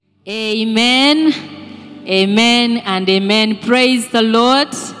Amen, amen, and amen. Praise the Lord.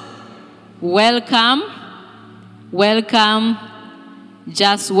 Welcome, welcome.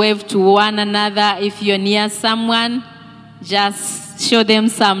 Just wave to one another. If you're near someone, just show them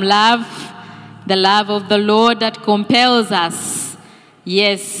some love. The love of the Lord that compels us,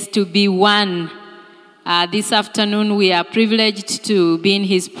 yes, to be one. This afternoon we are privileged to be in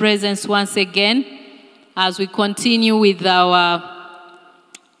His presence once again as we continue with our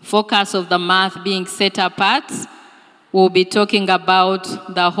focus of the month being set apart. We'll be talking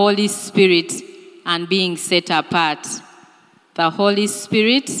about the Holy Spirit and being set apart. The Holy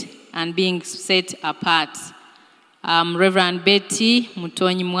Spirit and being set apart. Reverend Betty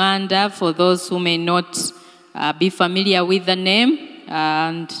Mutonyi Mwandha, for those who may not be familiar with the name,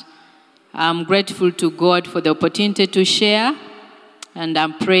 and I'm grateful to God for the opportunity to share, and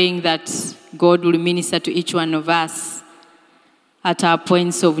I'm praying that God will minister to each one of us at our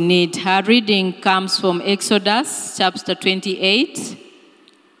points of need. Our reading comes from Exodus chapter 28,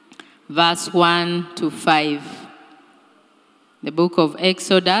 verse 1 to 5. The book of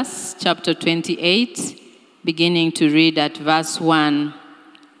Exodus chapter 28, beginning to read at verse 1.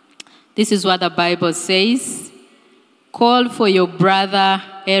 This is what the Bible says. Call for your brother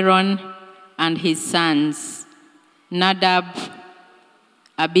Aaron and his sons, Nadab,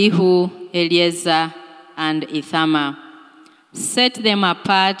 Abihu, Eleazar, and Ithamar. Set them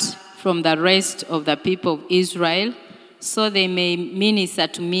apart from the rest of the people of Israel, so they may minister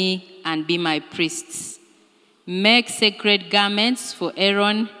to me and be my priests. Make sacred garments for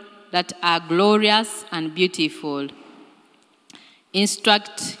Aaron that are glorious and beautiful.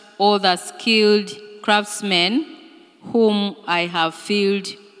 Instruct all the skilled craftsmen whom I have filled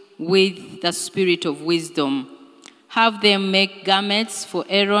with the spirit of wisdom. Have them make garments for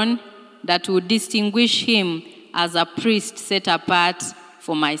Aaron that will distinguish him as a priest set apart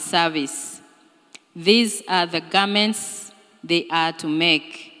for my service. These are the garments they are to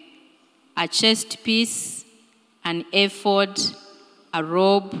make: a chest piece, an ephod, a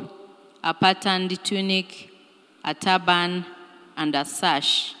robe, a patterned tunic, a turban, and a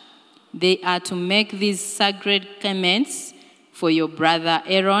sash. They are to make these sacred garments for your brother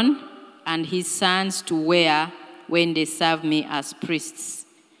Aaron and his sons to wear when they serve me as priests.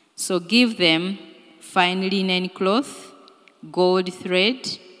 So give them fine linen cloth, gold thread,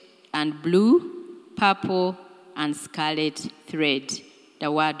 and blue, purple, and scarlet thread.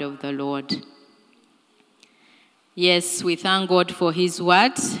 The word of the Lord. Yes, we thank God for His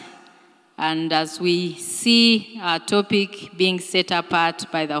word. And as we see our topic being set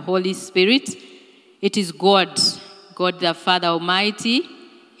apart by the Holy Spirit, it is God the Father Almighty.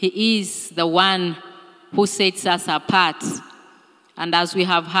 He is the one who sets us apart. And as we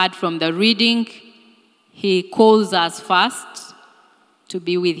have heard from the reading, He calls us first to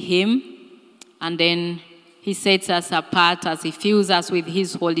be with Him, and then He sets us apart as He fills us with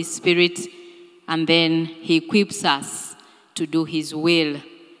His Holy Spirit, and then He equips us to do His will,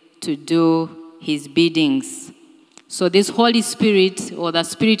 to do His biddings. So this Holy Spirit, or the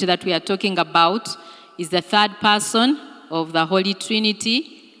Spirit that we are talking about, is the third person of the Holy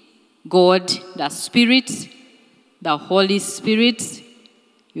Trinity. God, the Spirit, the Holy Spirit.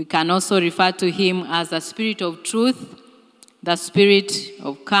 You can also refer to Him as the Spirit of truth, the Spirit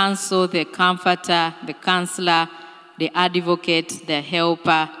of counsel, the Comforter, the Counselor, the Advocate, the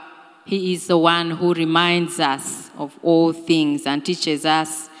Helper. He is the one who reminds us of all things and teaches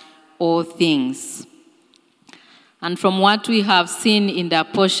us all things. And from what we have seen in the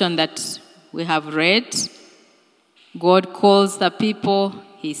portion that we have read, God calls the people,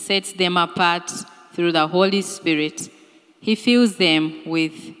 He sets them apart through the Holy Spirit. He fills them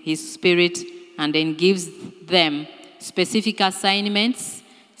with His Spirit and then gives them specific assignments,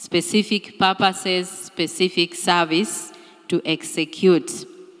 specific purposes, specific service to execute.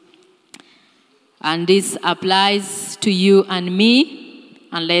 And this applies to you and me,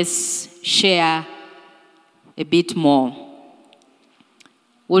 and let's share a bit more.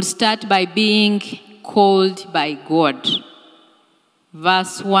 We'll start by being called by God.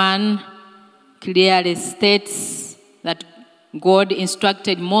 Verse 1 clearly states that God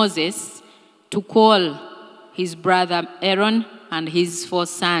instructed Moses to call his brother Aaron and his 4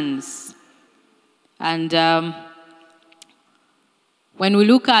 sons. And when we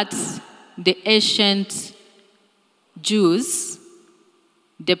look at the ancient Jews,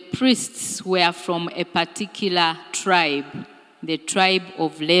 the priests were from a particular tribe, the tribe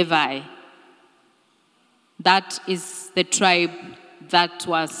of Levi. That is the tribe that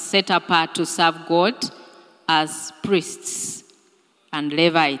was set apart to serve God as priests and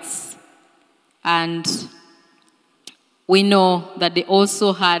Levites. And we know that they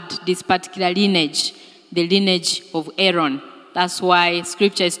also had this particular lineage, the lineage of Aaron. That's why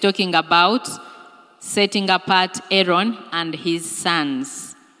Scripture is talking about setting apart Aaron and his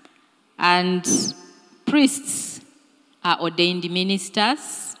sons. And priests are ordained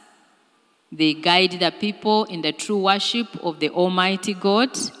ministers. They guide the people in the true worship of the Almighty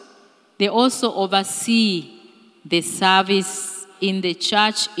God. They also oversee the service in the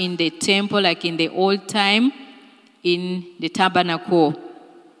church, in the temple, like in the old time, in the tabernacle.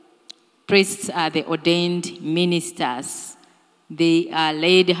 Priests are the ordained ministers. They are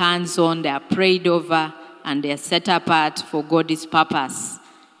laid hands on, they are prayed over, and they are set apart for God's purpose.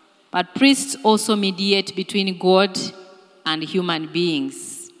 But priests also mediate between God and human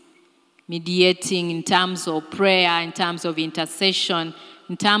beings, mediating in terms of prayer, in terms of intercession,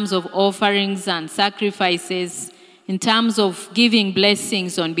 in terms of offerings and sacrifices, in terms of giving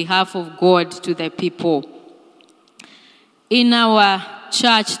blessings on behalf of God to the people. In our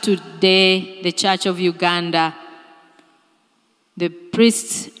church today, the Church of Uganda, the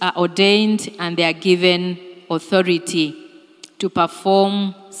priests are ordained and they are given authority to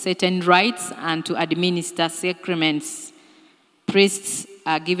perform certain rites and to administer sacraments. Priests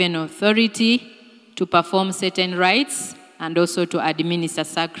are given authority to perform certain rites and also to administer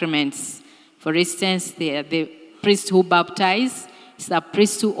sacraments. For instance, they are the priests who baptize, it's the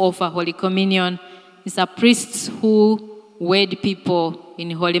priests who offer Holy Communion, it's the priests who wed people in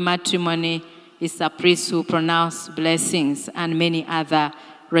holy matrimony, it's the priests who pronounce blessings and many other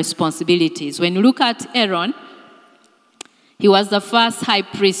responsibilities. When you look at Aaron, he was the first high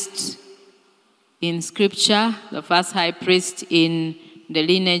priest in Scripture, the first high priest in the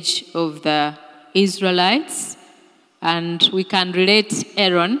lineage of the Israelites. And we can relate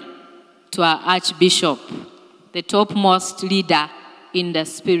Aaron to our archbishop, the topmost leader in the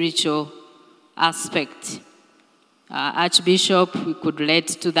spiritual aspect. Archbishop, we could relate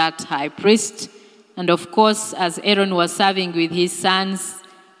to that high priest. And of course, as Aaron was serving with his sons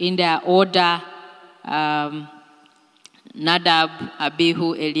in their order, Nadab,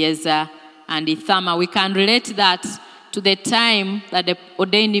 Abihu, Eleazar, and Ithamar, we can relate that to the time that the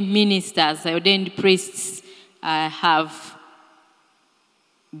ordained ministers, the ordained priests have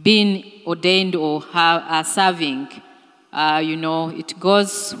been ordained or are serving. It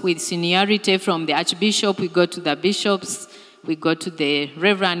goes with seniority from the archbishop, we go to the bishops, we go to the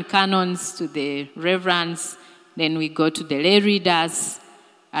reverend canons, to the reverends, then we go to the lay readers,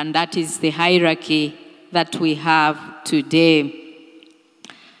 and that is the hierarchy that we have today.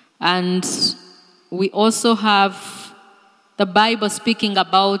 And we also have the Bible speaking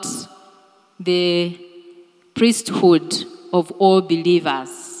about the priesthood of all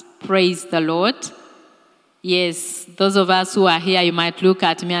believers. Praise the Lord. Yes, those of us who are here, you might look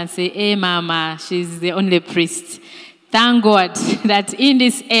at me and say, hey, Mama, she's the only priest. Thank God that in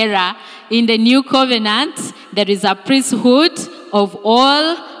this era, in the new covenant, there is a priesthood of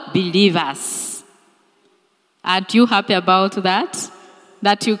all believers. Aren't you happy about that?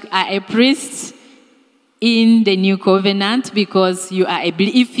 That you are a priest in the new covenant because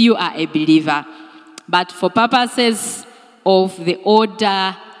if you are a believer. But for purposes of the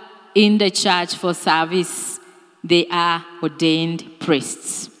order in the church for service, they are ordained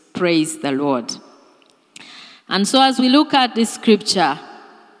priests. Praise the Lord. And so as we look at this scripture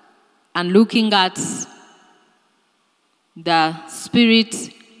and looking at the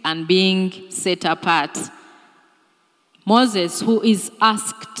Spirit and being set apart, Moses, who is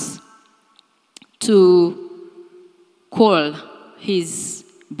asked to call his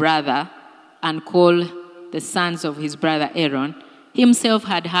brother and call the sons of his brother Aaron, himself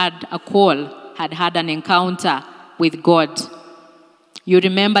had had a call, had had an encounter with God. You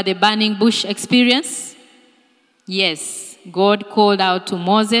remember the burning bush experience? Yes, God called out to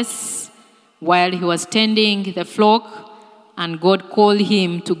Moses while he was tending the flock, and God called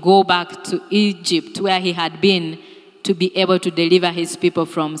him to go back to Egypt where he had been to be able to deliver his people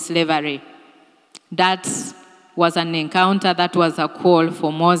from slavery. That was an encounter, that was a call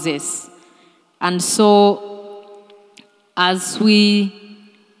for Moses. And so, as we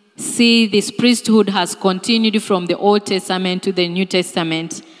see, this priesthood has continued from the Old Testament to the New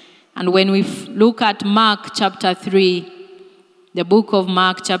Testament. And when we look at Mark chapter 3, the book of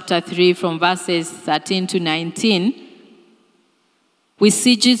Mark chapter 3 from verses 13 to 19, we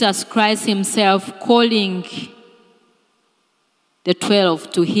see Jesus Christ himself calling the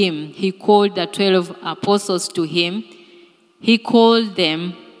 12 to him. He called the 12 apostles to him. He called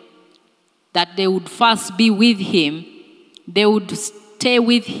them that they would first be with him, they would stay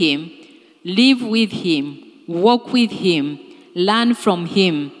with him, live with him, walk with him, learn from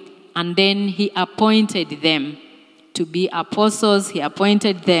him, and then he appointed them to be apostles. He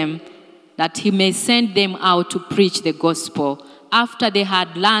appointed them that he may send them out to preach the gospel. After they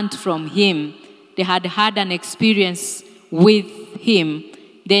had learned from him, they had had an experience with him,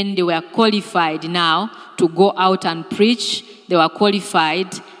 then they were qualified now to go out and preach. They were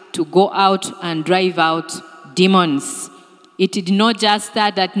qualified to go out and drive out demons. It did not just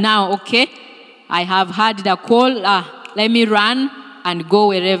start that now, okay, I have had the call, let me run and go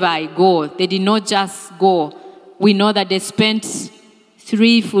wherever I go. They did not just go. We know that they spent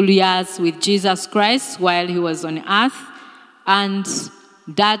 3 full years with Jesus Christ while he was on earth, and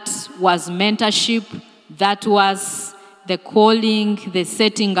that was mentorship, that was the calling, the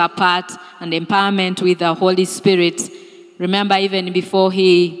setting apart, and empowerment with the Holy Spirit. Remember, even before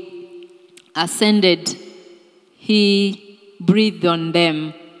he ascended, he breathed on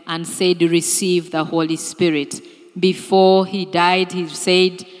them and said, receive the Holy Spirit. Before he died, he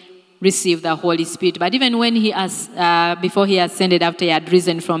said, receive the Holy Spirit. But even when before he ascended, after he had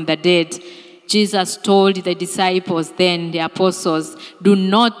risen from the dead, Jesus told the disciples, then the apostles, do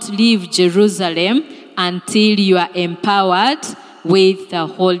not leave Jerusalem until you are empowered with the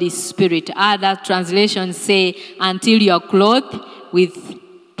Holy Spirit. Other translations say, until you are clothed with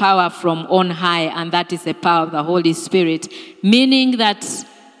power from on high, and that is the power of the Holy Spirit. Meaning that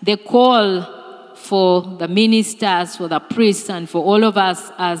the call for the ministers, for the priests, and for all of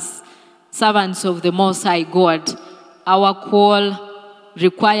us as servants of the Most High God, our call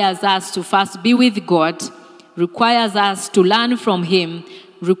requires us to first be with God, requires us to learn from him,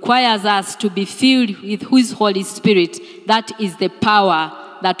 requires us to be filled with his Holy Spirit. That is the power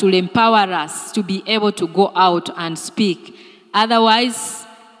that will empower us to be able to go out and speak. Otherwise,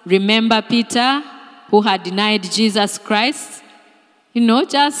 remember Peter, who had denied Jesus Christ,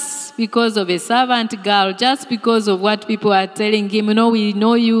 just because of a servant girl, just because of what people are telling him, we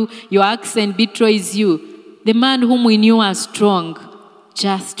know you, your accent betrays you. The man whom we knew as strong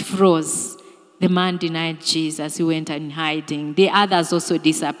just froze. The man denied Jesus. He went in hiding. The others also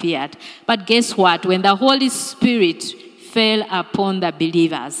disappeared. But guess what? When the Holy Spirit fell upon the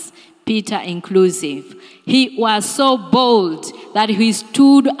believers, Peter inclusive, he was so bold that he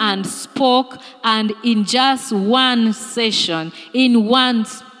stood and spoke, and in just one session, in one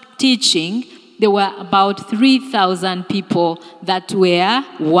teaching, there were about 3,000 people that were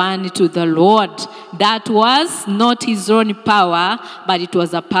won to the Lord. That was not his own power, but it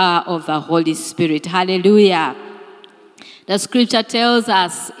was the power of the Holy Spirit. Hallelujah. The scripture tells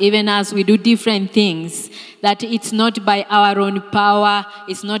us, even as we do different things, that it's not by our own power,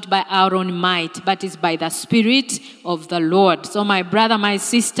 it's not by our own might, but it's by the Spirit of the Lord. So my brother, my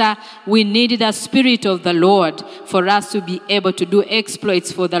sister, we need the Spirit of the Lord for us to be able to do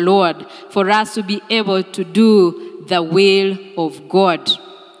exploits for the Lord, for us to be able to do the will of God.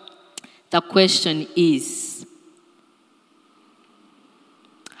 The question is,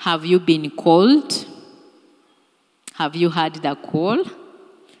 have you been called? Have you heard the call?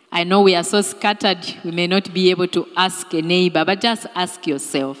 I know we are so scattered, we may not be able to ask a neighbor, but just ask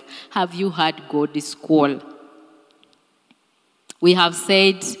yourself, have you heard God's call? We have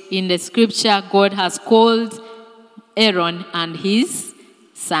said in the scripture, God has called Aaron and his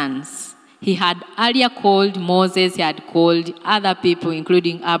sons. He had earlier called Moses, he had called other people,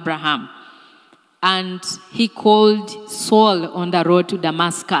 including Abraham. And he called Saul on the road to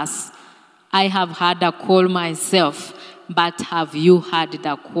Damascus. I have had a call myself, but have you heard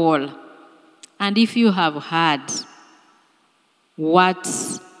the call? And if you have heard, what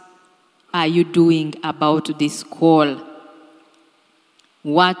are you doing about this call?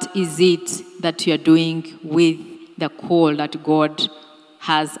 What is it that you're doing with the call that God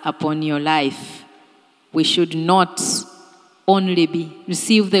has upon your life? We should not only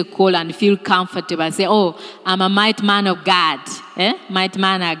receive the call and feel comfortable and say, oh, I'm a mighty man of God. Mighty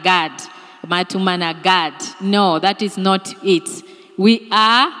man of God. Mighty man of God. No, that is not it. We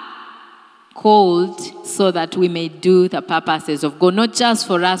are called so that we may do the purposes of God, not just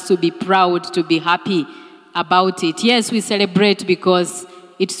for us to be proud, to be happy about it. Yes, we celebrate because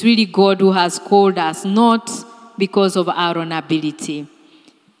it's really God who has called us, not because of our own ability.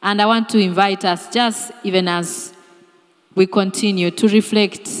 And I want to invite us, just even as we continue, to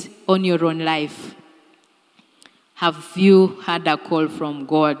reflect on your own life. Have you had a call from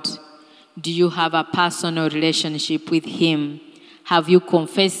God? Do you have a personal relationship with him? Have you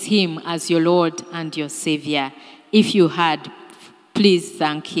confessed him as your Lord and your Savior? If you had, please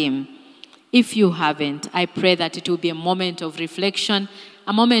thank him. If you haven't, I pray that it will be a moment of reflection,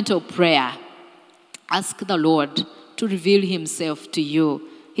 a moment of prayer. Ask the Lord to reveal himself to you.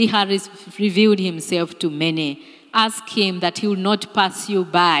 He has revealed himself to many. Ask him that he will not pass you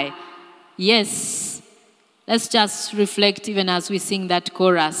by. Yes, Let's just reflect even as we sing that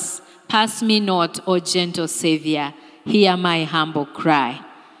chorus. Pass me not, O gentle Savior, hear my humble cry.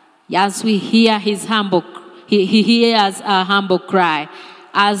 As we hear his humble, he hears our humble cry.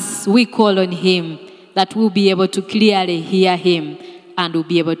 As we call on him, that we'll be able to clearly hear him and we'll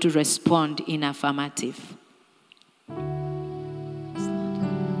be able to respond in affirmative.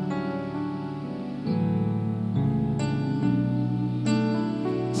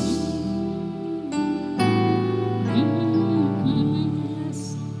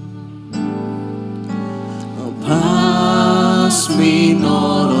 Pass me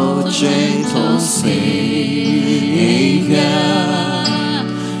not, O gentle Savior,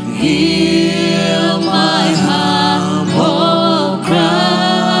 hear my humble cry.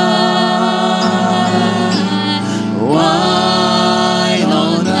 Why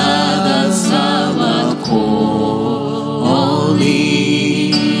on others our calling?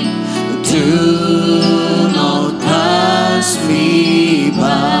 Do not pass me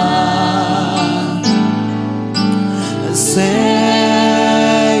by. Savior,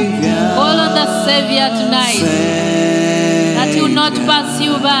 call on the Savior tonight, Savior, that he will not pass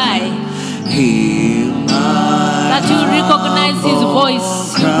you by, that you will recognize his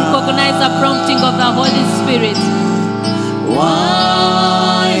voice, you recognize the prompting of the Holy Spirit.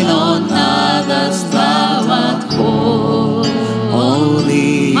 Why on others thou art called,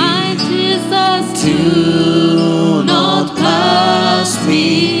 only My Jesus, do not pass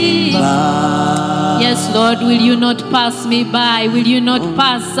me by. Yes, Lord, will you not pass me by? Will you not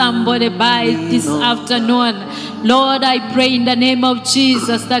pass somebody by this afternoon? Lord, I pray in the name of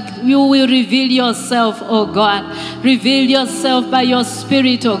Jesus that you will reveal yourself, oh God. Reveal yourself by your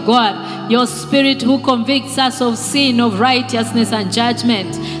Spirit, oh God. Your Spirit who convicts us of sin, of righteousness and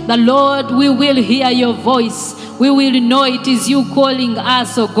judgment. The Lord, we will hear your voice. We will know it is you calling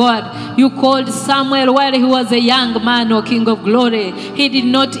us, oh God. You called Samuel while he was a young man, O King of Glory. He did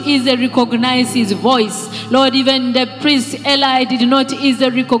not easily recognize his voice. Lord, even the priest Eli did not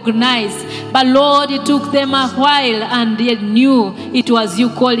easily recognize. But Lord, it took them a while and they knew it was you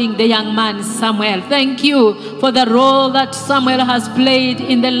calling the young man Samuel. Thank you for the role that Samuel has played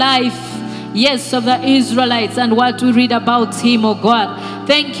in the life, yes, of the Israelites and what we read about him, oh God.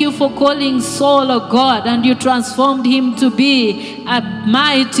 Thank you for calling Saul, oh God, and you transformed him to be a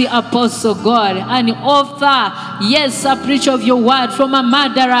mighty apostle, God, an author, yes, a preacher of your word, from a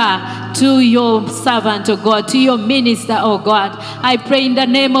murderer to your servant, oh God, to your minister, oh God. I pray in the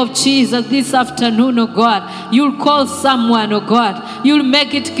name of Jesus this afternoon, oh God, you'll call someone, oh God. You'll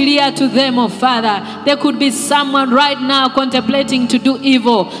make it clear to them, oh Father. There could be someone right now contemplating to do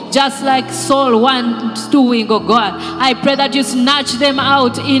evil, just like Saul once doing, oh God. I pray that you snatch them out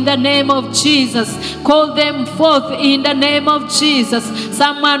in the name of Jesus. Call them forth in the name of Jesus.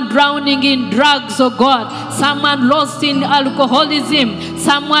 Someone drowning in drugs, oh God. Someone lost in alcoholism.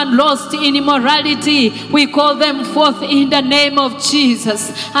 Someone lost in immorality. We call them forth in the name of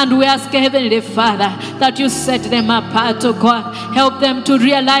Jesus. And we ask, Heavenly Father, that you set them apart, oh God. Help them to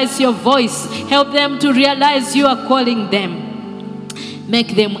realize your voice. Help them to realize you are calling them.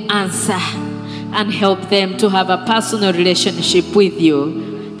 Make them answer and help them to have a personal relationship with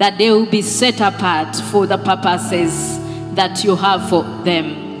you, that they will be set apart for the purposes that you have for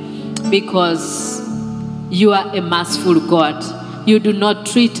them, because you are a merciful God. You do not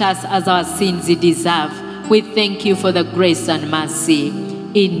treat us as our sins deserve. We thank you for the grace and mercy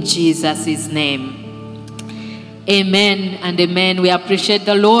in Jesus' name. Amen and amen. We appreciate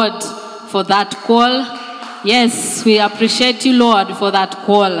the Lord for that call. Yes, we appreciate you, Lord, for that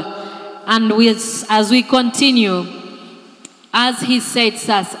call. And as we continue, as he sets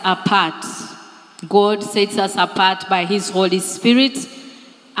us apart, God sets us apart by his Holy Spirit,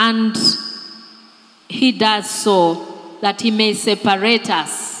 and he does so that he may separate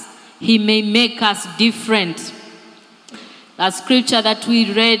us. He may make us different. The scripture that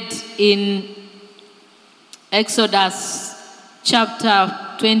we read in Exodus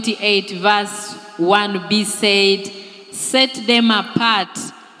chapter 28 verse 1b said, "Set them apart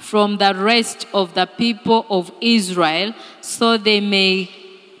from the rest of the people of Israel, so they may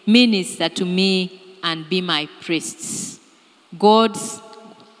minister to me and be my priests." God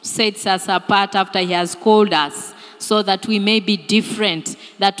sets us apart after he has called us, so that we may be different,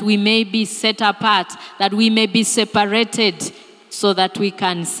 that we may be set apart, that we may be separated, so that we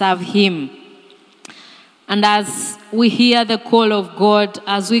can serve him. And as we hear the call of God,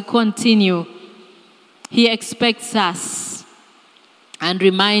 as we continue, he expects us and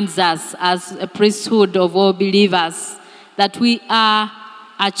reminds us as a priesthood of all believers that we are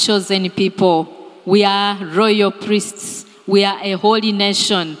a chosen people. We are royal priests. We are a holy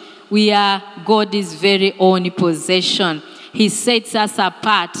nation. We are God's very own possession. He sets us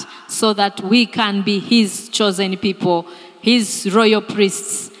apart so that we can be his chosen people, his royal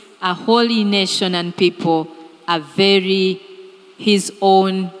priests, a holy nation and people, his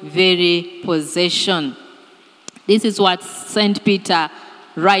own very possession. This is what St. Peter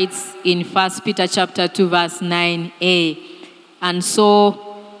writes in 1 Peter chapter 2, verse 9a. And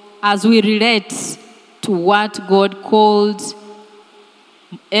so, as we relate to what God called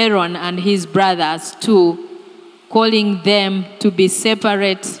Aaron and his brothers to, calling them to be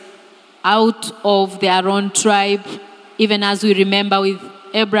separate out of their own tribe, even as we remember with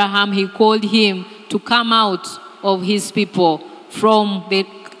Abraham, he called him to come out of his people from the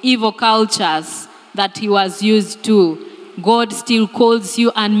evil cultures that he was used to. God still calls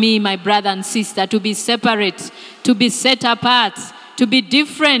you and me, my brother and sister, to be separate, to be set apart, to be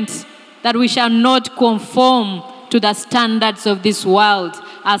different, that we shall not conform to the standards of this world.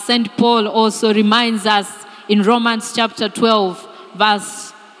 As St. Paul also reminds us in Romans chapter 12,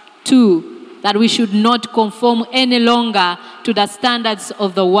 verse 2, that we should not conform any longer to the standards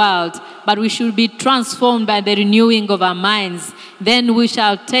of the world, but we should be transformed by the renewing of our minds. Then we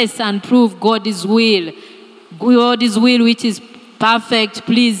shall test and prove God's will which is perfect,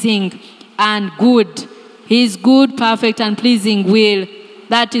 pleasing, and good. His good, perfect, and pleasing will.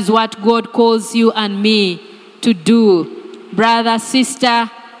 That is what God calls you and me to do. Brother,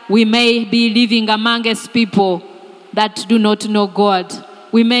 sister, we may be living amongst people that do not know God.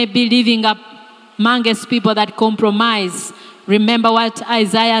 We may be living amongst people that compromise. Remember what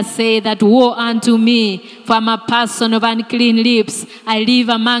Isaiah said, that woe unto me, for I'm a person of unclean lips. I live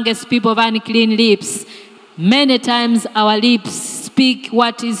amongst people of unclean lips. Many times our lips speak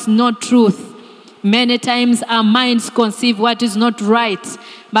what is not truth. Many times our minds conceive what is not right.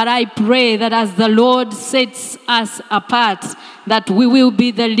 But I pray that as the Lord sets us apart, that we will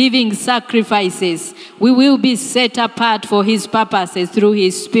be the living sacrifices. We will be set apart for his purposes through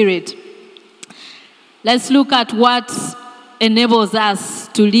his Spirit. Let's look at what enables us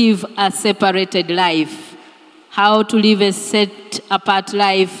to live a separated life. How to live a set apart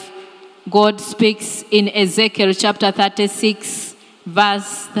life. God speaks in Ezekiel chapter 36,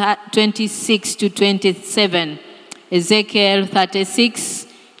 verse 26 to 27. Ezekiel 36,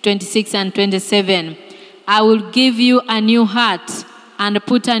 26 and 27. I will give you a new heart and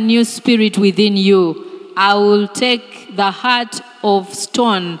put a new spirit within you. I will take the heart of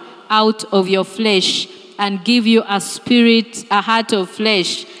stone out of your flesh and give you a heart of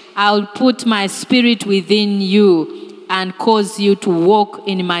flesh. I will put my spirit within you and cause you to walk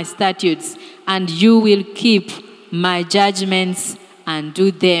in my statutes, and you will keep my judgments and do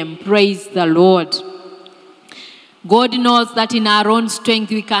them. Praise the Lord. God knows that in our own strength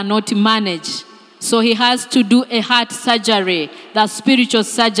we cannot manage. So he has to do a heart surgery, the spiritual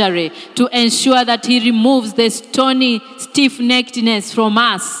surgery, to ensure that he removes the stony stiff-neckedness from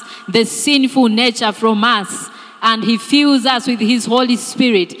us, the sinful nature from us, and he fills us with his Holy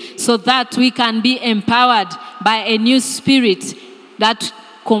Spirit so that we can be empowered by a new spirit that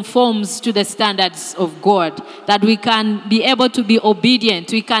conforms to the standards of God, that we can be able to be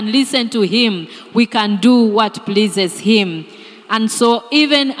obedient, we can listen to him, we can do what pleases him. And so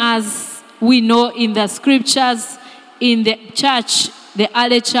even as we know in the scriptures, in the church, the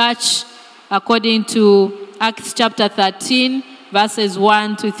early church, according to Acts chapter 13, verses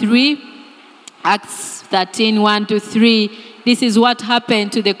 1 to 3, Acts 13, 1 to 3, this is what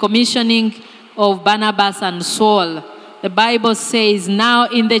happened to the commissioning of Barnabas and Saul. The Bible says, now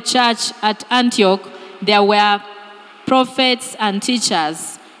in the church at Antioch, there were prophets and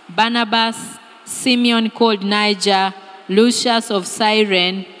teachers, Barnabas, Simeon called Niger, Lucius of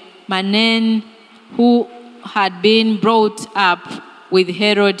Cyrene, Manaen, who had been brought up with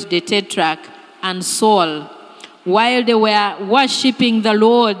Herod the Tetrarch, and Saul. While they were worshiping the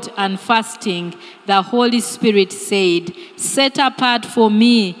Lord and fasting, the Holy Spirit said, set apart for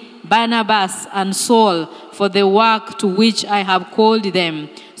me Barnabas and Saul for the work to which I have called them.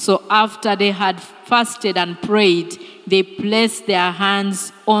 So after they had fasted and prayed, they placed their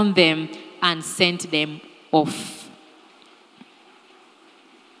hands on them and sent them off.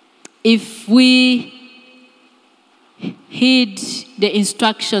 If we heed the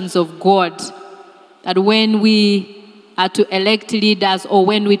instructions of God, that when we are to elect leaders or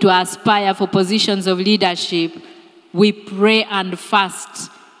when we to aspire for positions of leadership, we pray and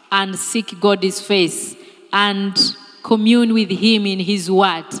fast and seek God's face and commune with him in his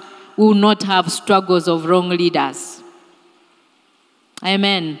word, we will not have struggles of wrong leaders.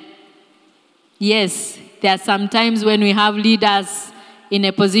 Amen. Yes, there are some times when we have leaders in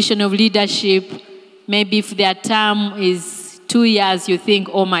a position of leadership, maybe if their term is 2 years, you think,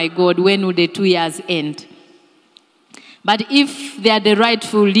 oh my God, when will the 2 years end? But if they are the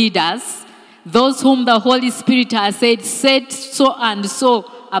rightful leaders, those whom the Holy Spirit has said, set so and so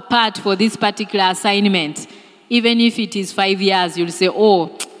apart for this particular assignment, even if it is 5 years, you'll say,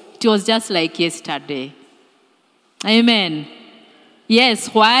 oh, it was just like yesterday. Amen. Yes,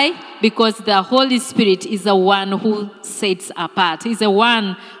 why? Because the Holy Spirit is the one who sets apart. He's the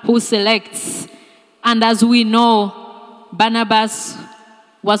one who selects. And as we know, Barnabas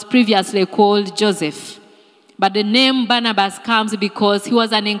was previously called Joseph. But the name Barnabas comes because he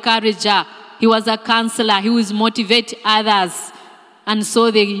was an encourager. He was a counselor. He would motivate others. And so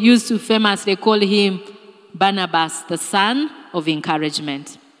they used to famously call him Barnabas, the son of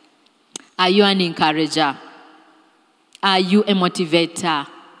encouragement. Are you an encourager? Are you a motivator?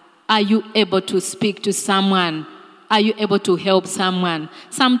 Are you able to speak to someone? Are you able to help someone?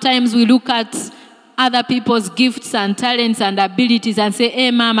 Sometimes we look at other people's gifts and talents and abilities and say,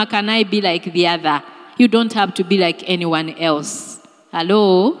 hey, mama, can I be like the other? You don't have to be like anyone else.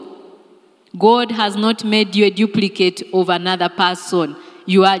 Hello? God has not made you a duplicate of another person.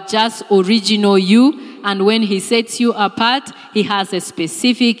 You are just original you, and when he sets you apart, he has a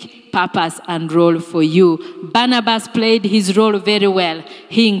specific purpose and role for you. Barnabas played his role very well.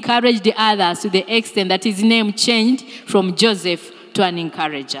 He encouraged the others to the extent that his name changed from Joseph to an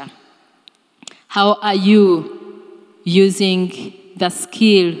encourager. How are you using the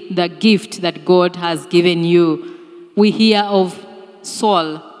skill, the gift that God has given you? We hear of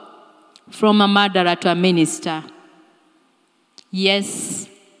Saul, from a murderer to a minister. Yes,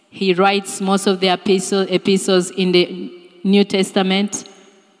 he writes most of the epistles in the New Testament.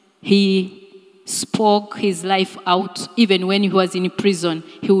 He spoke his life out. Even when he was in prison,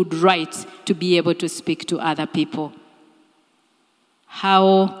 he would write to be able to speak to other people.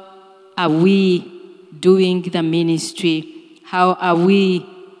 How are we doing the ministry? How are we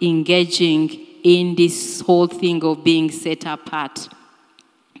engaging in this whole thing of being set apart?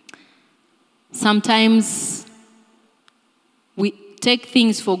 Sometimes we take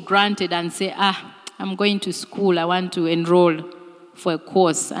things for granted and say, I'm going to school, I want to enroll for a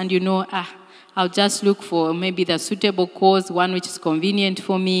course. And I'll just look for maybe the suitable course, one which is convenient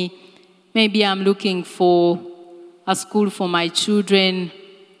for me. Maybe I'm looking for a school for my children,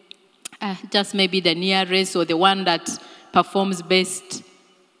 just maybe the nearest or the one that performs best.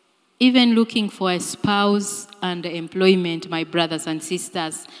 Even looking for a spouse and employment, my brothers and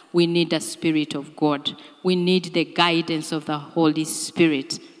sisters, we need the Spirit of God. We need the guidance of the Holy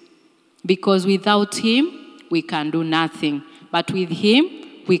Spirit. Because without him, we can do nothing. But with him,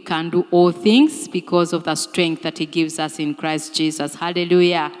 we can do all things because of the strength that he gives us in Christ Jesus.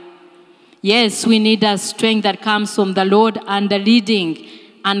 Hallelujah. Yes, we need a strength that comes from the Lord and the leading.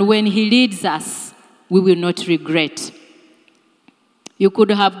 And when he leads us, we will not regret. You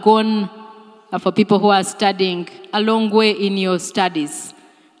could have gone, for people who are studying, a long way in your studies.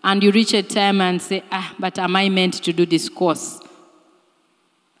 And you reach a time and say, but am I meant to do this course?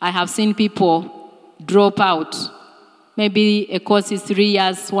 I have seen people drop out. Maybe a course is 3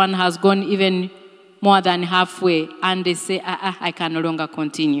 years, one has gone even more than halfway, and they say, I can no longer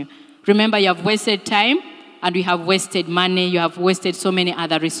continue. Remember, you have wasted time, and you have wasted money, you have wasted so many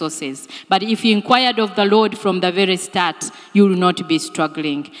other resources. But if you inquired of the Lord from the very start, you will not be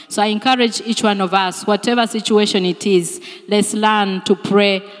struggling. So I encourage each one of us, whatever situation it is, let's learn to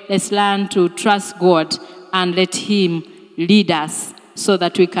pray, let's learn to trust God, and let him lead us so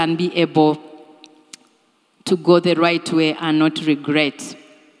that we can be able to go the right way and not regret.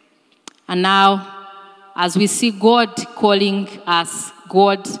 And now, as we see God calling us,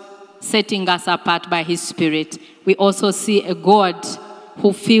 God setting us apart by his Spirit, we also see a God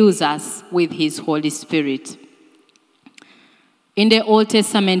who fills us with his Holy Spirit. In the Old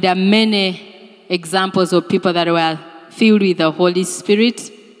Testament, there are many examples of people that were filled with the Holy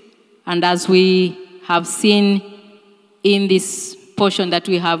Spirit. And as we have seen in this portion that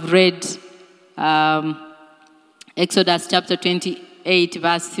we have read, Exodus chapter 28,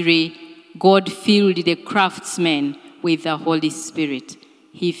 verse 3, God filled the craftsmen with the Holy Spirit.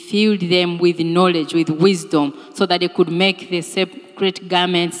 He filled them with knowledge, with wisdom, so that they could make the separate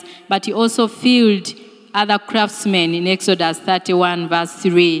garments. But he also filled other craftsmen in Exodus 31, verse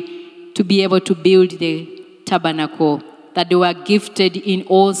 3, to be able to build the tabernacle, that they were gifted in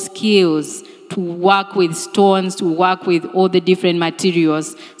all skills to work with stones, to work with all the different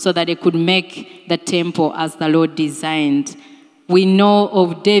materials, so that they could make the temple as the Lord designed. We know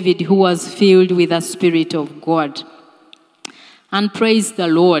of David, who was filled with the Spirit of God. And praise the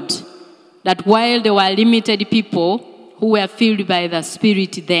Lord, that while there were limited people who were filled by the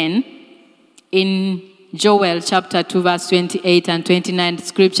Spirit then, in Joel chapter 2 verse 28 and 29,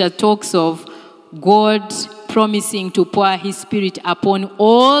 scripture talks of God promising to pour his spirit upon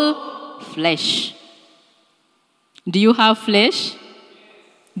all flesh. Do you have flesh?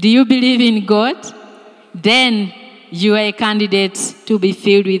 Do you believe in God? Then you are a candidate to be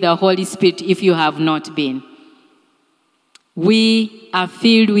filled with the Holy Spirit if you have not been. We are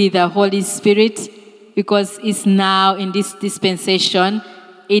filled with the Holy Spirit because it's now in this dispensation.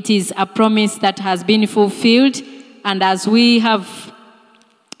 It is a promise that has been fulfilled. And as we have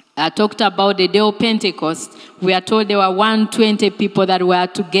talked about the day of Pentecost, we are told there were 120 people that were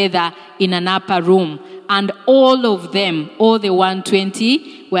together in an upper room. And all of them, all the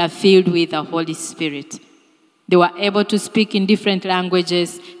 120, were filled with the Holy Spirit. They were able to speak in different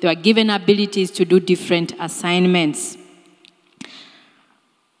languages. They were given abilities to do different assignments.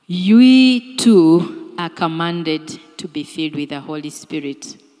 We too are commanded to be filled with the Holy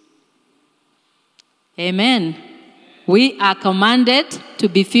Spirit. Amen. We are commanded to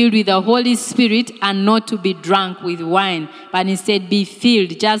be filled with the Holy Spirit and not to be drunk with wine, but instead be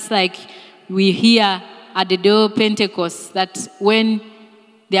filled, just like we hear at the day of Pentecost, that when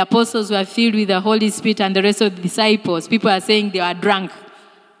the apostles were filled with the Holy Spirit and the rest of the disciples, people are saying they are drunk.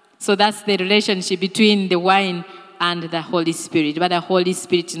 So that's the relationship between the wine and the Holy Spirit. But the Holy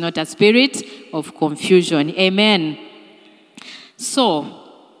Spirit is not a spirit of confusion. Amen. So,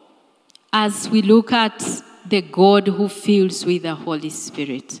 as we look at the God who fills with the Holy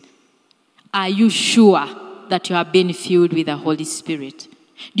Spirit, are you sure that you have been filled with the Holy Spirit?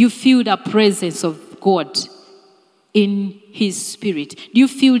 Do you feel the presence of God in his spirit? Do you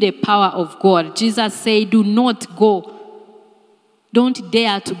feel the power of God? Jesus said, don't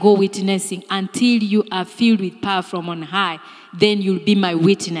dare to go witnessing until you are filled with power from on high. Then you'll be my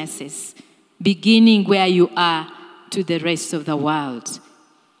witnesses, beginning where you are to the rest of the world.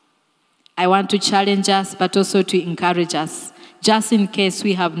 I want to challenge us, but also to encourage us, just in case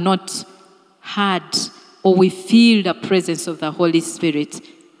we have not had or we feel the presence of the Holy Spirit.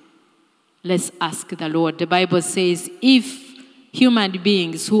 Let's ask the Lord. The Bible says, if human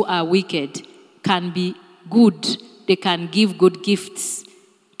beings who are wicked can be good, they can give good gifts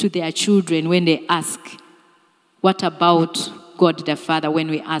to their children when they ask. What about God the Father when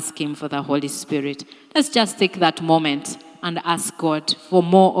we ask him for the Holy Spirit? Let's just take that moment and ask God for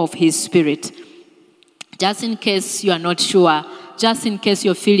more of his Spirit. Just in case you are not sure, just in case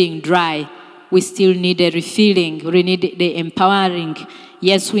you're feeling dry, we still need a refilling. We need the empowering.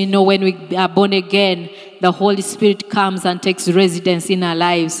 Yes, we know when we are born again, the Holy Spirit comes and takes residence in our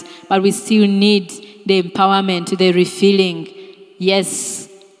lives. But we still need the empowerment, the refilling. Yes,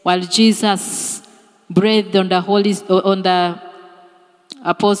 while Jesus breathed on the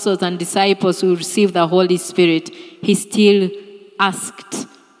apostles and disciples who received the Holy Spirit, he still asked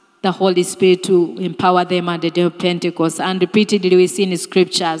the Holy Spirit to empower them at the day of Pentecost. And repeatedly we see in the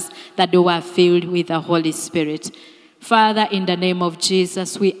scriptures that they were filled with the Holy Spirit. Father, in the name of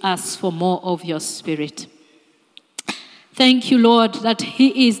Jesus, we ask for more of your Spirit. Thank you, Lord, that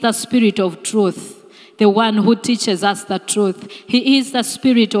he is the Spirit of truth, the one who teaches us the truth. He is the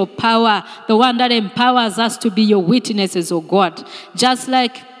Spirit of power, the one that empowers us to be your witnesses, oh God. Just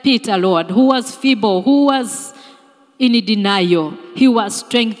like Peter, Lord, who was feeble, who was in denial, he was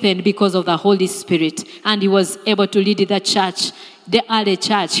strengthened because of the Holy Spirit, and he was able to lead the church, the early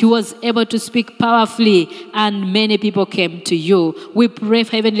church. He was able to speak powerfully, and many people came to you. We pray,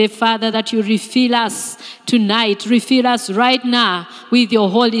 Heavenly Father, that you refill us tonight, refill us right now with your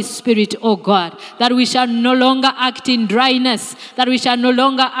Holy Spirit, oh God, that we shall no longer act in dryness, that we shall no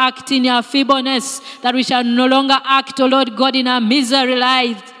longer act in our feebleness, that we shall no longer act, oh Lord God, in our miserable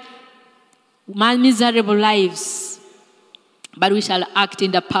lives, but we shall act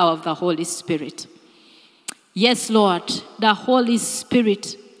in the power of the Holy Spirit. Yes, Lord, the Holy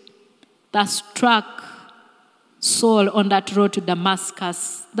Spirit that struck Saul on that road to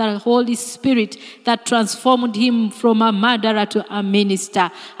Damascus, the Holy Spirit that transformed him from a murderer to a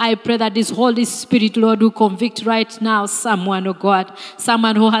minister. I pray that this Holy Spirit, Lord, will convict right now someone, oh God,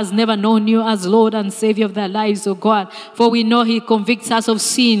 someone who has never known you as Lord and Savior of their lives, oh God, for we know he convicts us of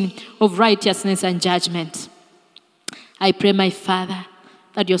sin, of righteousness and judgment. I pray, my Father,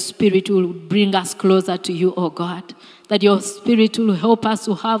 that your Spirit will bring us closer to you, oh God. That your Spirit will help us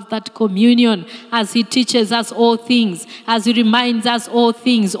to have that communion as he teaches us all things, as he reminds us all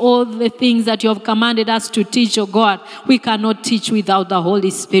things, all the things that you have commanded us to teach, oh God. We cannot teach without the Holy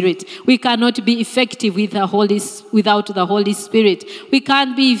Spirit. We cannot be effective without the Holy Spirit. We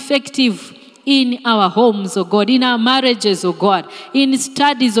can't be effective in our homes, oh God, in our marriages, oh God, in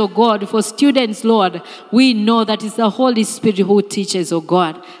studies, oh God, for students, Lord. We know that it's the Holy Spirit who teaches, oh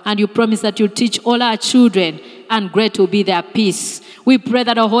God. And you promise that you'll teach all our children, and great will be their peace. We pray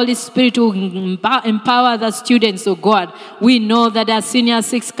that the Holy Spirit will empower the students, oh God. We know that there are senior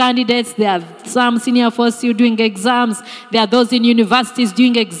 6 candidates. There are some senior 4 still doing exams. There are those in universities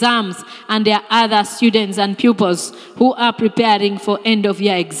doing exams. And there are other students and pupils who are preparing for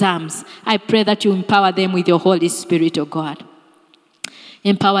end-of-year exams. I pray that you empower them with your Holy Spirit, oh God.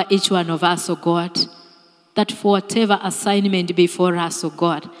 Empower each one of us, oh God, that for whatever assignment before us, oh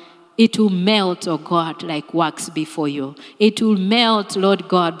God, it will melt, oh God, like wax before you. It will melt, Lord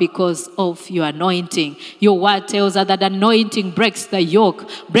God, because of your anointing. Your word tells us that anointing breaks the yoke.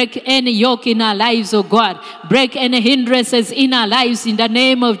 Break any yoke in our lives, oh God. Break any hindrances in our lives in the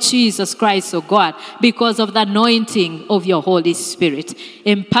name of Jesus Christ, oh God, because of the anointing of your Holy Spirit.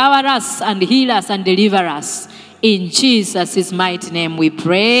 Empower us and heal us and deliver us. In Jesus' mighty name we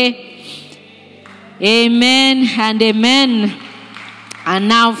pray. Amen and amen. And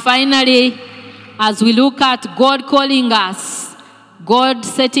now finally, as we look at God calling us, God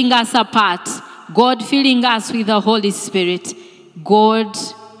setting us apart, God filling us with the Holy Spirit, God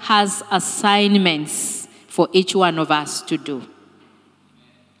has assignments for each one of us to do.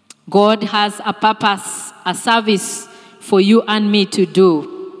 God has a purpose, a service for you and me to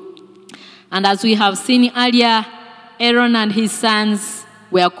do. And as we have seen earlier, Aaron and his sons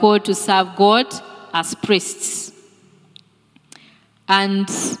were called to serve God as priests. And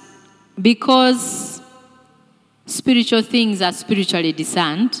because spiritual things are spiritually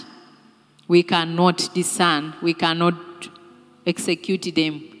discerned, we cannot discern, we cannot execute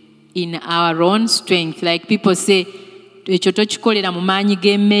them in our own strength. Like people say, ekyo tokikolera mu maanyi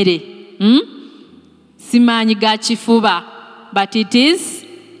g'emmere, si maanyi ga kifuba, but it is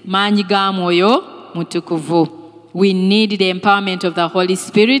maanyi ga Mwoyo Mutukuvu. We need the empowerment of the Holy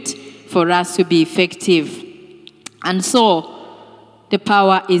Spirit for us to be effective. And so, the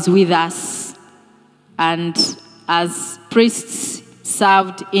power is with us. And as priests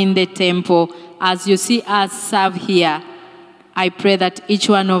served in the temple, as you see us serve here, I pray that each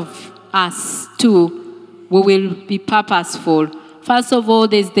one of us too, we will be purposeful. First of all,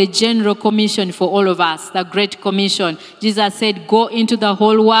 there's the general commission for all of us, the Great Commission. Jesus said, go into the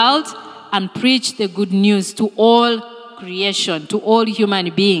whole world and preach the good news to all creation, to all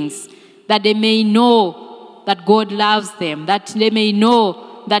human beings, that they may know that God loves them, that they may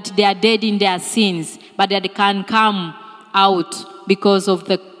know that they are dead in their sins, but that they can come out because of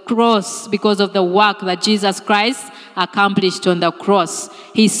the cross, because of the work that Jesus Christ accomplished on the cross.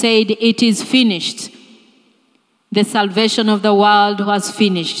 He said, it is finished. The salvation of the world was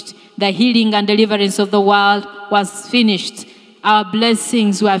finished. The healing and deliverance of the world was finished. Our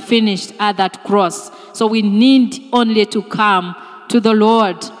blessings were finished at that cross. So we need only to come to the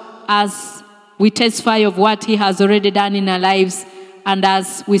Lord as we testify of what he has already done in our lives, and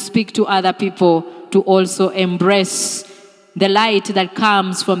as we speak to other people to also embrace the light that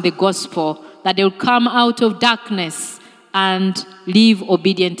comes from the gospel, that they will come out of darkness and live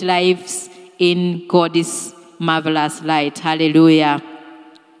obedient lives in God's marvelous light. Hallelujah.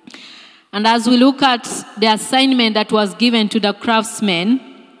 And as we look at the assignment that was given to the craftsmen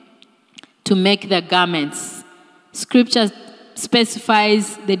to make the garments, Scripture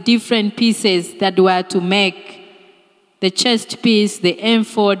specifies the different pieces that were to make: the chest piece, the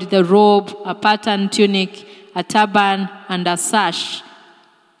ephod, the robe, a pattern tunic, a turban, and a sash.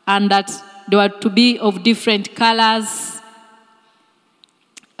 And that they were to be of different colors.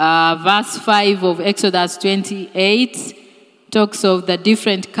 Verse 5 of Exodus 28 talks of the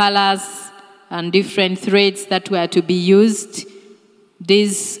different colors and different threads that were to be used.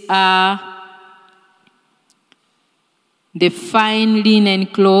 These are the fine linen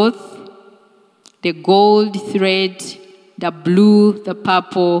cloth, the gold thread, the blue, the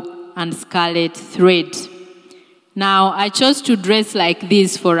purple, and scarlet thread. Now, I chose to dress like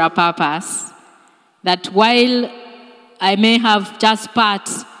this for a purpose, that while I may have just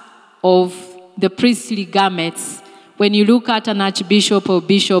parts of the priestly garments, when you look at an archbishop or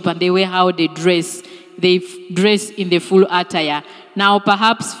bishop and the way how they dress in the full attire. Now,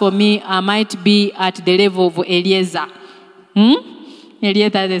 perhaps for me, I might be at the level of Eliezer.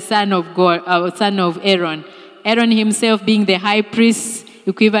 Eliezer, the son of God, son of Aaron. Aaron himself being the high priest,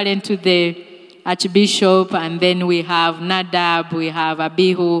 equivalent to the archbishop, and then we have Nadab, we have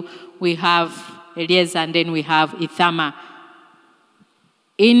Abihu, we have Eliezer, and then we have Ithamar.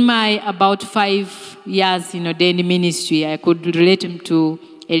 In my about 5 years in ordained ministry, I could relate him to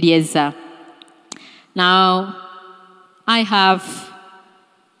Eliezer. Now, I have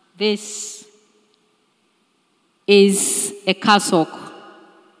this is a cassock.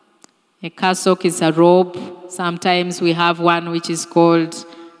 A cassock is a robe. Sometimes we have one which is called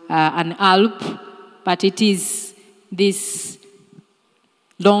an alp, but it is this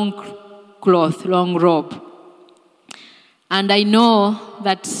long cloth, long robe. And I know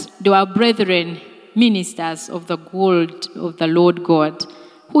that there were brethren, ministers of the gold of the Lord God,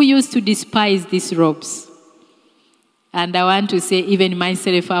 who used to despise these robes. And I want to say, even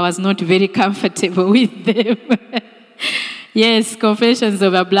myself, I was not very comfortable with them. Yes, confessions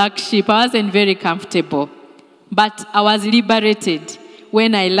of a black sheep, I wasn't very comfortable. But I was liberated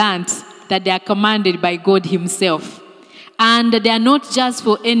when I learned that they are commanded by God himself. And they are not just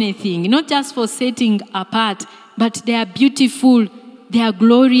for anything, not just for setting apart, but they are beautiful, they are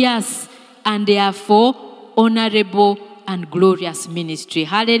glorious, and they are for honorable and glorious ministry.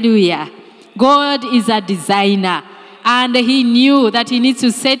 Hallelujah. God is a designer, and he knew that he needs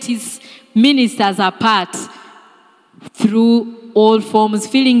to set his ministers apart through all forms,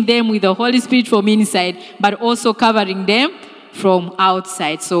 filling them with the Holy Spirit from inside, but also covering them from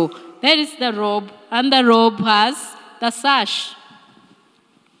outside. So there is the robe, and the robe has the sash.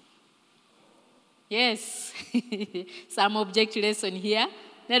 Yes, some object lesson here.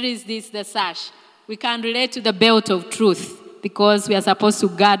 There is this, the sash. We can relate to the belt of truth because we are supposed to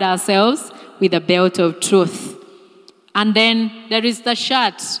guard ourselves with the belt of truth. And then there is the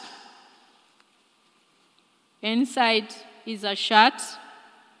shirt. Inside is a shirt.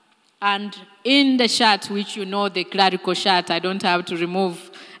 And in the shirt, which you know, the clerical shirt, I don't have to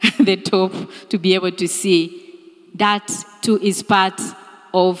remove the top to be able to see. That too is part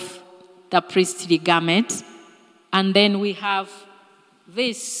of the priestly garment. And then we have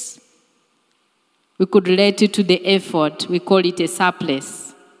this. We could relate it to the ephod. We call it a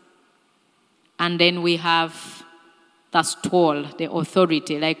surplice. And then we have the stole, the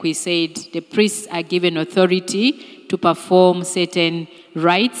authority. Like we said, the priests are given authority to perform certain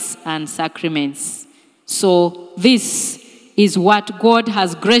rites and sacraments. So this is what God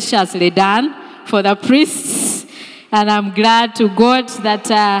has graciously done for the priests. And I'm glad to God that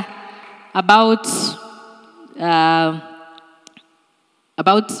about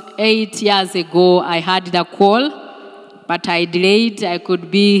 8 years ago, I had the call, but I delayed. I could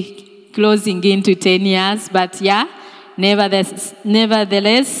be closing into 10 years, but yeah, nevertheless,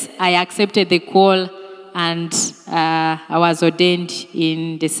 I accepted the call, and I was ordained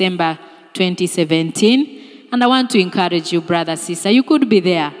in December 2017. And I want to encourage you, brother, sister, you could be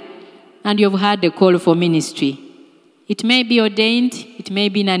there, and you've had the call for ministry. It may be ordained, it may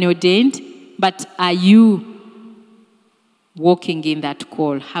be non-ordained, but are you walking in that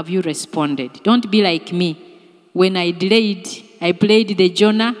call? Have you responded? Don't be like me. When I delayed, I played the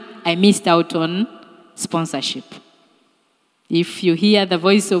Jonah, I missed out on sponsorship. If you hear the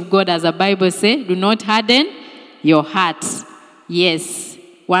voice of God, as the Bible says, do not harden your heart. Yes,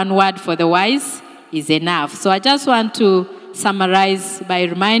 one word for the wise is enough. So I just want to summarize by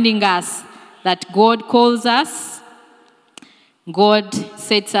reminding us that God calls us, God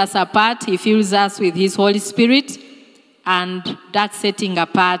sets us apart, he fills us with his Holy Spirit, and that setting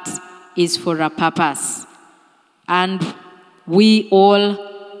apart is for a purpose. And we all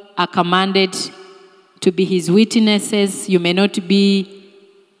are commanded to be his witnesses. You may not be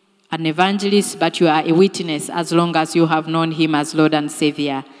an evangelist, but you are a witness as long as you have known him as Lord and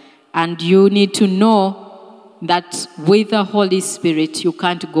Savior. And you need to know that with the Holy Spirit, you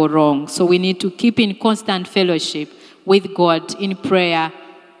can't go wrong. So we need to keep in constant fellowship with God, in prayer,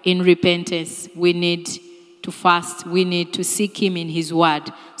 in repentance. We need to fast. We need to seek him in his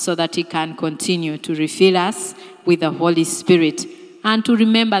word so that he can continue to refill us with the Holy Spirit. And to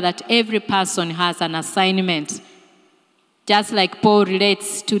remember that every person has an assignment. Just like Paul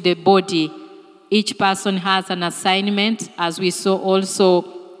relates to the body, each person has an assignment, as we saw also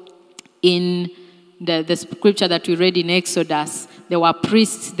in the scripture that we read in Exodus. There were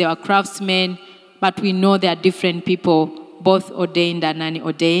priests, there were craftsmen, but we know there are different people, both ordained and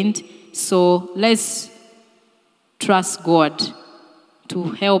unordained. So let's trust God to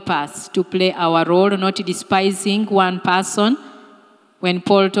help us to play our role, not despising one person. When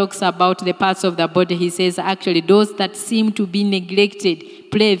Paul talks about the parts of the body, he says actually those that seem to be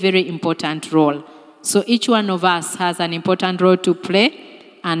neglected play a very important role. So each one of us has an important role to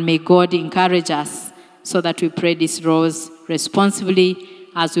play, and may God encourage us so that we play these roles responsibly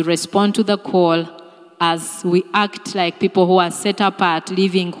as we respond to the call, as we act like people who are set apart,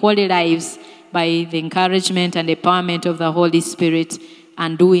 living holy lives by the encouragement and empowerment of the Holy Spirit,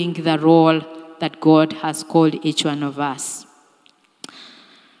 and doing the role that God has called each one of us.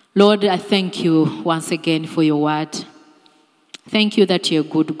 Lord, I thank you once again for your word. Thank you that you're a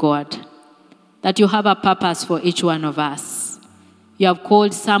good God. that you have a purpose for each one of us. You have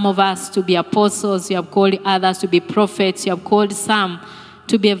called some of us to be apostles. You have called others to be prophets. You have called some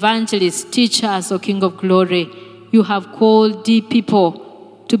to be evangelists, teachers, O King of Glory. You have called the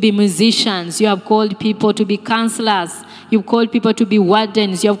people to be musicians. You have called people to be counselors. You've called people to be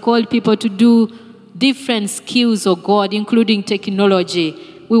wardens. You have called people to do different skills, O God, including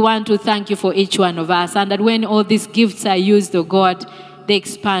technology. We want to thank you for each one of us, and that when all these gifts are used, O God, they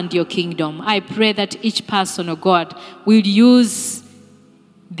expand your kingdom. I pray that each person, O God, will use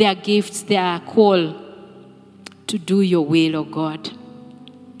their gifts, their call to do your will, O God.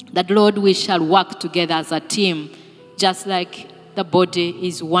 That, Lord, we shall work together as a team, just like the body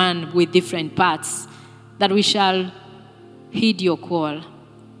is one with different parts. That we shall heed your call.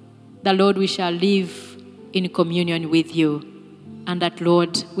 That, Lord, we shall live in communion with you. And that,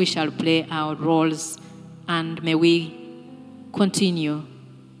 Lord, we shall play our roles. And may we continue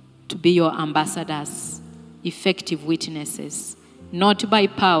to be your ambassadors, effective witnesses, not by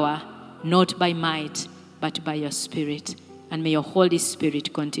power, not by might, but by your Spirit. And may your Holy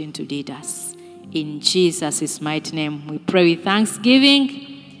Spirit continue to lead us. In Jesus' mighty name, we pray with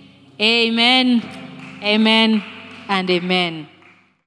thanksgiving. Amen, amen, and amen.